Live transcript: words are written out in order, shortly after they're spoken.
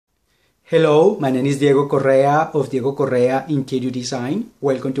Hello, my name is Diego Correa of Diego Correa Interior Design.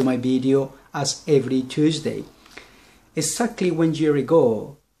 Welcome to my video as every Tuesday. Exactly 1 year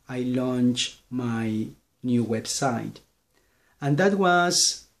ago, I launched my new website. And that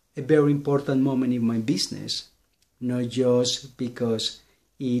was a very important moment in my business, not just because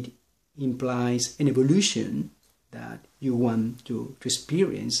it implies an evolution that you want to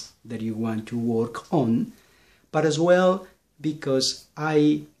experience, that you want to work on, but as well because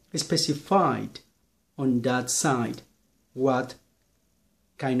I specified on that side what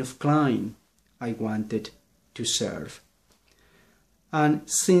kind of client I wanted to serve. And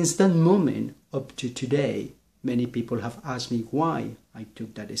since that moment up to today, many people have asked me why I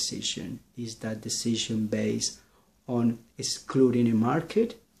took that decision. Is that decision based on excluding a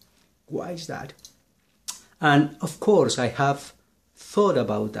market? Why is that? And of course, I have thought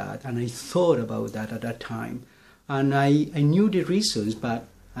about that, and I thought about that at that time. And I knew the reasons, but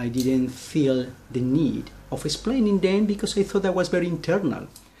I didn't feel the need of explaining them because I thought that was very internal.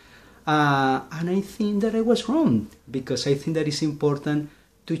 And I think that I was wrong, because I think that it's important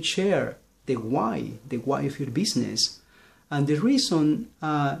to share the why of your business. And the reason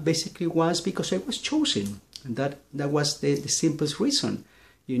basically was because I was chosen. And that was the simplest reason.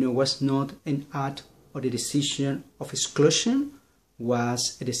 You know, was not an act or a decision of exclusion,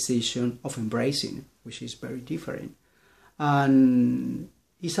 was a decision of embracing, which is very different. And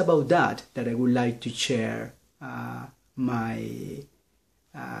it's about that I would like to share my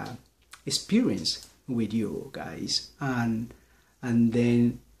experience with you guys, and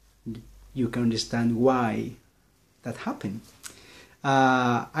then you can understand why that happened.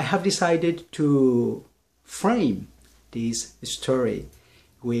 I have decided to frame this story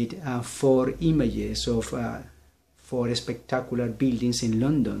with 4 images of 4 spectacular buildings in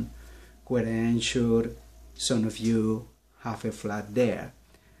London, where I'm sure some of you have a flat there.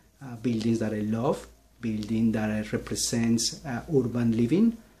 Buildings that I love, buildings that represents urban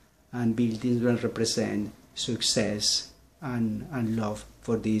living, and buildings that represent success and love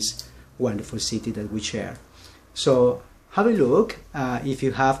for this wonderful city that we share. So have a look. If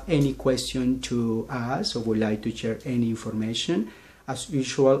you have any question to ask or would like to share any information, as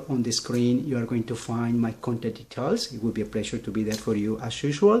usual on the screen you are going to find my contact details. It will be a pleasure to be there for you as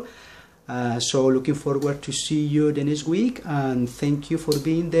usual. So looking forward to see you the next week, and thank you for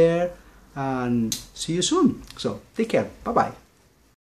being there, and see you soon. So take care. Bye bye.